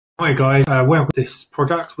Hi guys, welcome to this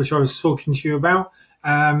product which I was talking to you about.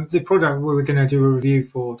 The product we're going to do a review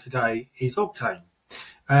for today is Octane.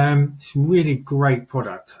 It's a really great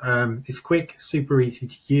product. It's quick, super easy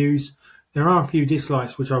to use. There are a few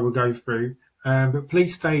dislikes which I will go through, but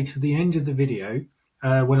please stay to the end of the video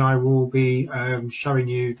when I will be showing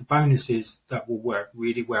you the bonuses that will work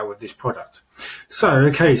really well with this product.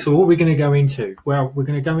 So what we're going to go into? Well, we're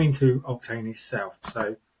going to go into Octane itself.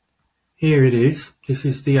 So here it is. This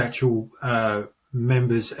is the actual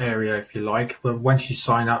members area, if you like. But once you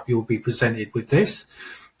sign up, you'll be presented with this.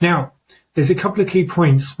 Now, there's a couple of key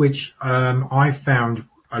points which I found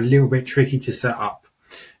a little bit tricky to set up.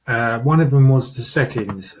 One of them was the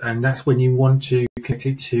settings, and that's when you want to connect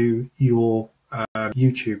it to your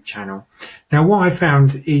YouTube channel. Now, what I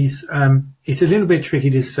found is it's a little bit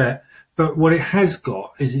tricky to set, but what it has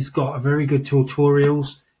got is it's got a very good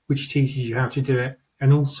tutorials which teaches you how to do it.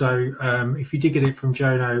 And also, if you did get it from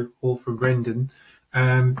Jono or from Brendan,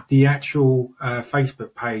 the actual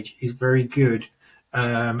Facebook page is very good.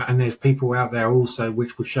 And there's people out there also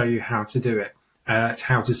which will show you how to do it,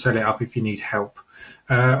 how to set it up if you need help.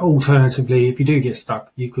 Alternatively, if you do get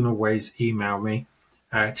stuck, you can always email me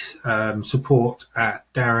at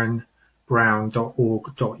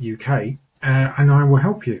support@darrenbrown.org.uk and I will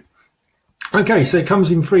help you. Okay, so it comes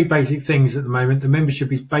in three basic things at the moment. The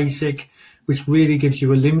membership is basic, which really gives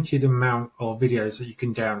you a limited amount of videos that you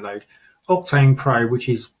can download. Octane Pro, which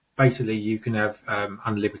is basically you can have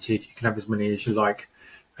unlimited, you can have as many as you like.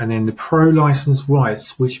 And then the Pro license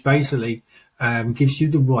rights, which basically gives you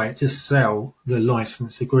the right to sell the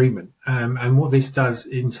license agreement. And what this does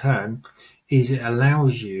in turn is it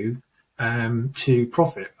allows you to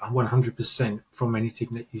profit 100% from anything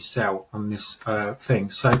that you sell on this thing.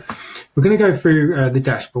 So we're going to go through the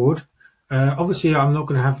dashboard. Obviously, I'm not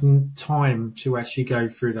going to have time to actually go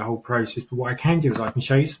through the whole process, but what I can do is I can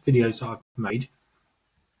show you some videos that I've made.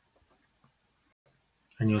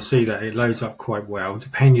 And you'll see that it loads up quite well,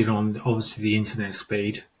 depending on, obviously, the internet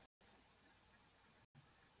speed.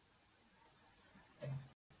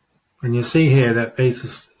 And you'll see here that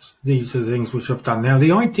these are things which I've done. Now,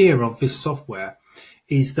 the idea of this software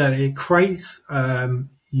is that it creates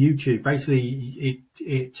YouTube. Basically,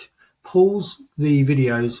 it pulls the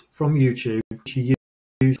videos from YouTube to use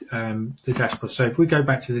the dashboard. So if we go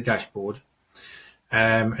back to the dashboard,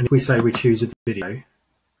 and if we say we choose a video,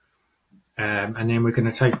 and then we're going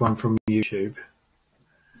to take one from YouTube.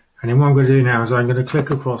 And then what I'm going to do now is I'm going to click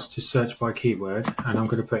across to search by keyword, and I'm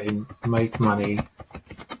going to put in make money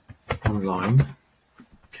online.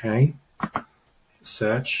 Okay,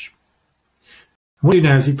 search. What you do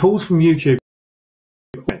now is it pulls from YouTube.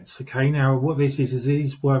 Okay, now what this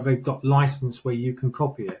is where they've got license where you can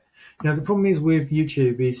copy it. Now the problem is with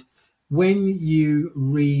YouTube is when you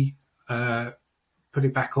put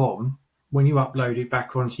it back on, when you upload it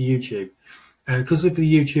back onto YouTube, because of the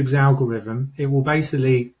YouTube's algorithm, it will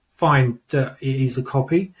basically find that it is a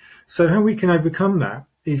copy. So how we can overcome that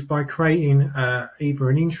is by creating either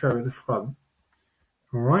an intro at the front,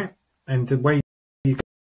 all right, and the way you can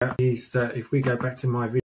do that is that if we go back to my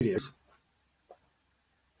videos,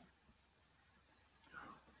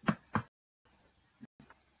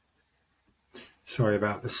 sorry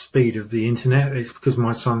about the speed of the internet, it's because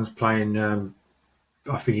my son's playing, I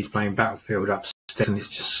think he's playing Battlefield upstairs, and it's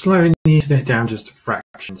just slowing the internet down just a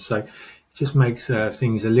fraction, so it just makes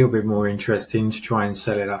things a little bit more interesting to try and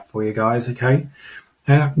set it up for you guys. Okay.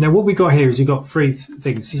 Now what we got here is we've got three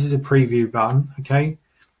things. This is a preview button, okay.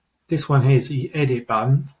 This one here is the edit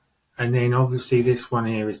button, and then obviously this one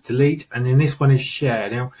here is delete, and then this one is share.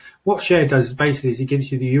 Now what share does is basically is it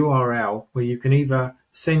gives you the URL where you can either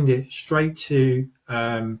send it straight to,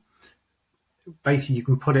 basically you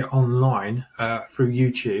can put it online through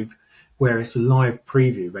YouTube where it's a live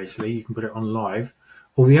preview. Basically you can put it on live,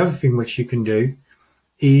 or the other thing which you can do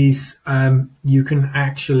is you can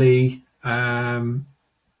actually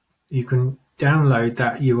you can download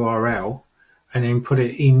that URL and then put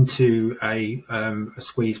it into a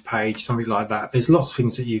squeeze page, something like that. There's lots of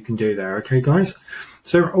things that you can do there. Okay, guys.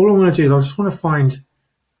 So all I want to do is I just want to find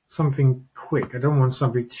something quick. I don't want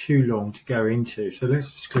something too long to go into. So let's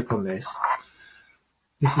just click on this.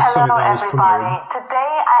 This is something that I was promoting.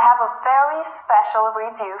 Today I have a very special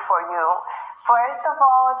review for you. First of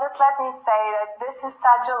all, just let me say that this is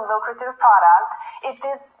such a lucrative product. It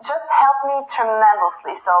has just helped me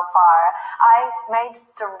tremendously so far. I made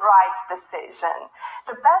the right decision.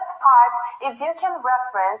 The best part is you can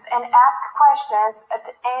reference and ask questions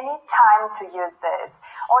at any time to use this.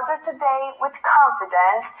 Order today with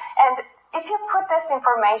confidence and If you put this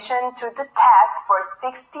information to the test for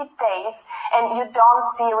 60 days and you don't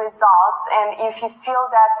see results, and if you feel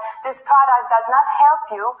that this product does not help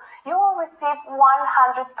you, you will receive 100%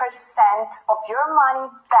 of your money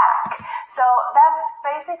back. So that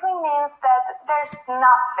basically means that there's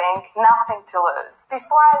nothing to lose.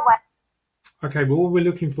 Before I went... Okay, but what we're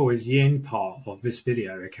looking for is the end part of this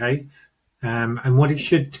video, okay? And what it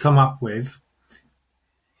should come up with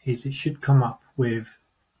is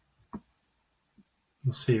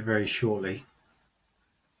you'll see it very shortly.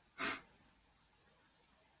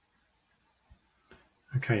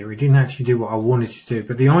 Okay, we didn't actually do what I wanted to do,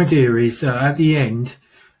 but the idea is at the end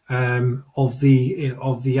of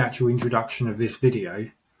the actual introduction of this video,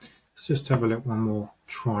 let's just have a look one more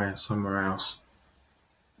try somewhere else.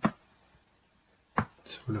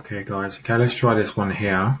 Let's have a look here, guys. Okay, let's try this one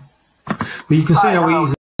here. But you can see how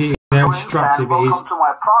easy and how instructive it is.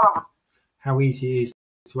 How easy it is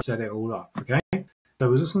to set it all up. Okay, so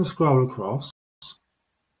we're just going to scroll across.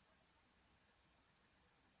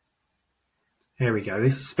 There we go.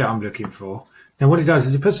 This is the bit I'm looking for. Now what it does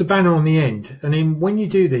is it puts a banner on the end, and then when you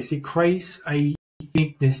do this, it creates a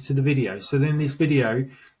uniqueness to the video. So then this video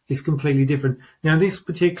is completely different. Now this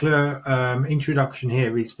particular introduction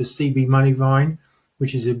here is for CB Moneyvine,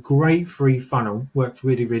 which is a great free funnel, worked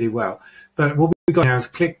really, really well. But what we've got now is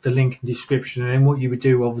click the link in description, and then what you would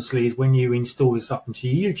do obviously is when you install this up into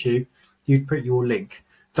YouTube, you'd put your link.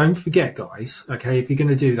 Don't forget, guys, okay, if you're going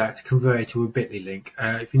to do that, to convert it to a bit.ly link.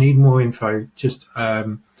 If you need more info, just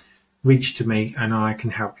reach to me and I can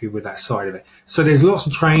help you with that side of it. So there's lots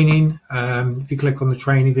of training. If you click on the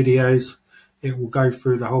training videos, it will go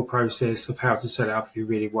through the whole process of how to set it up if you're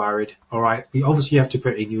really worried. All right, obviously you have to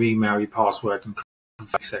put in your email, your password, and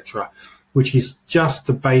etc., which is just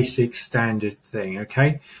the basic standard thing.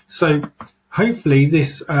 Okay, so hopefully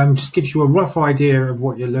this just gives you a rough idea of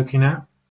what you're looking at.